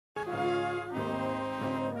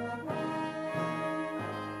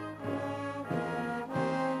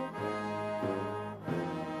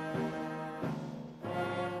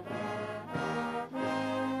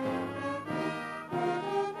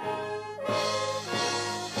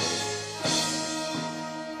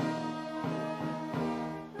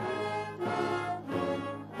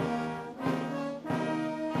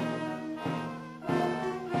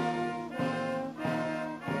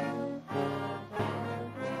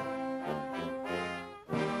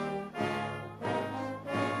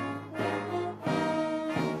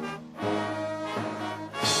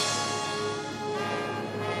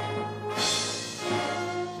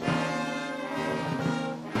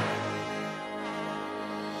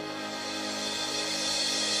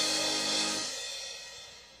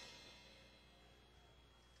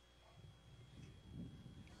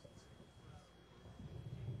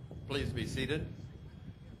Please be seated.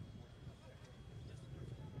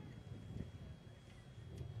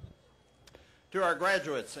 To our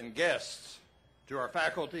graduates and guests, to our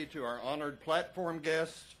faculty, to our honored platform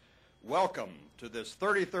guests, welcome to this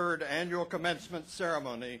 33rd annual commencement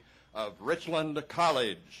ceremony of Richland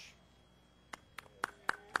College.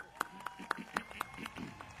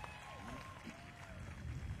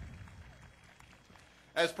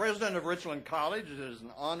 As president of Richland College, it is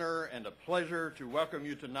an honor and a pleasure to welcome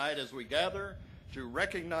you tonight as we gather to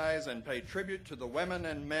recognize and pay tribute to the women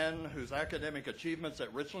and men whose academic achievements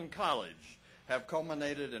at Richland College have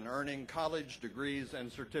culminated in earning college degrees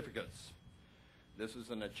and certificates. This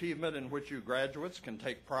is an achievement in which you graduates can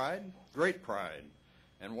take pride, great pride,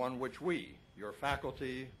 and one which we, your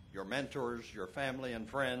faculty, your mentors, your family and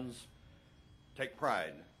friends, take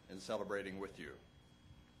pride in celebrating with you.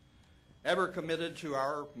 Ever committed to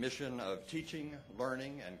our mission of teaching,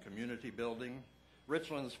 learning, and community building,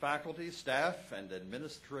 Richland's faculty, staff, and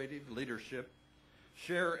administrative leadership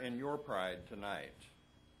share in your pride tonight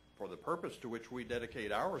for the purpose to which we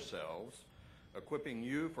dedicate ourselves, equipping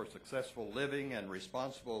you for successful living and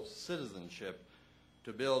responsible citizenship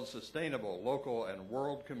to build sustainable local and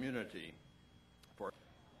world community. For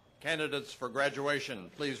candidates for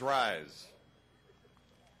graduation, please rise.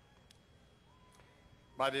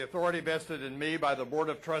 By the authority vested in me by the Board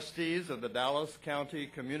of Trustees of the Dallas County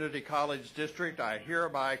Community College District, I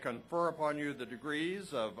hereby confer upon you the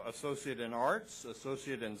degrees of Associate in Arts,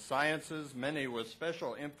 Associate in Sciences, many with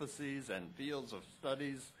special emphases and fields of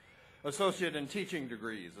studies, Associate in Teaching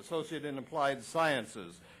degrees, Associate in Applied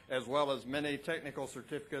Sciences, as well as many technical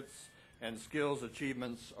certificates and skills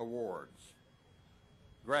achievements awards.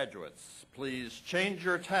 Graduates, please change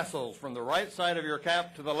your tassels from the right side of your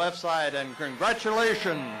cap to the left side, and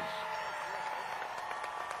congratulations.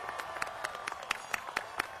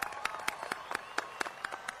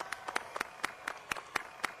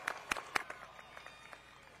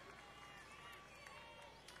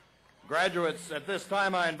 Graduates, at this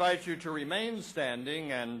time I invite you to remain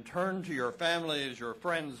standing and turn to your families, your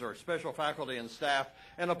friends, or special faculty and staff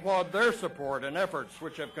and applaud their support and efforts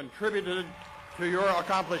which have contributed to your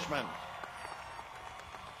accomplishment.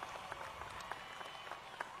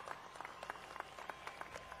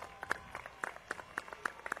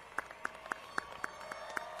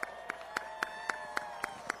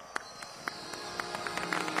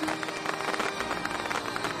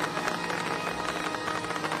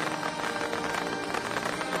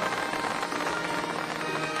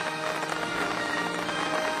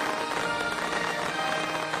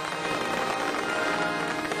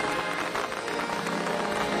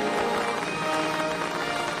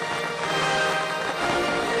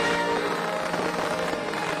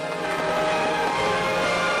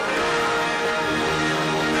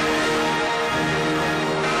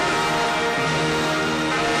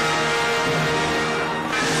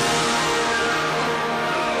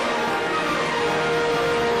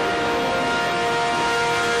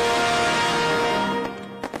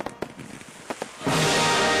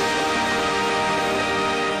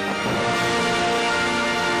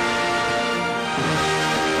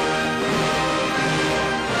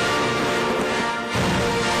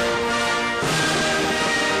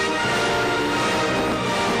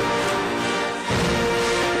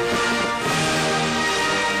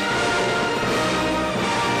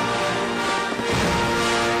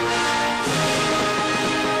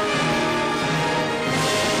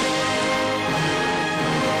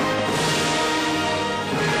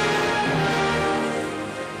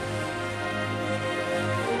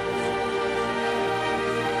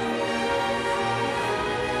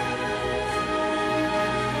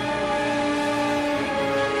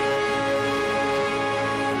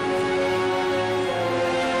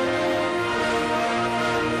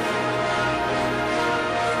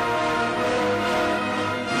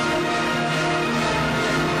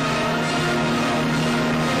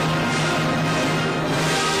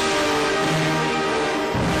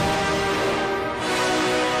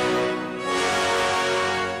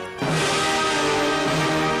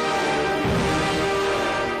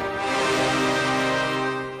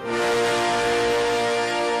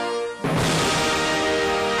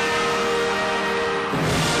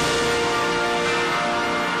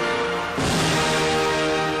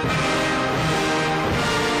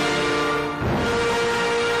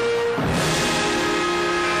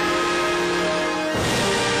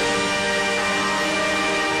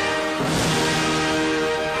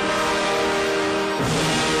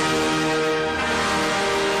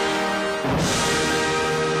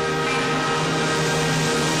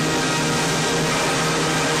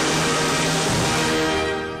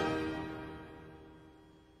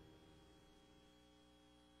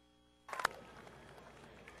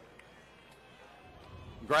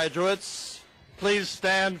 Graduates, please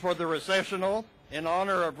stand for the recessional. In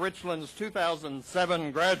honor of Richland's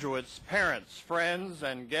 2007 graduates, parents, friends,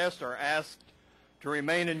 and guests are asked to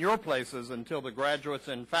remain in your places until the graduates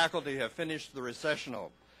and faculty have finished the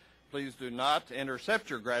recessional. Please do not intercept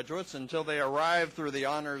your graduates until they arrive through the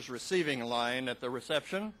honors receiving line at the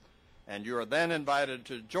reception, and you are then invited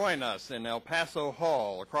to join us in El Paso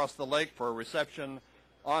Hall across the lake for a reception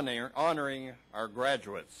honoring our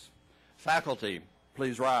graduates. Faculty,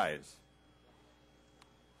 please rise.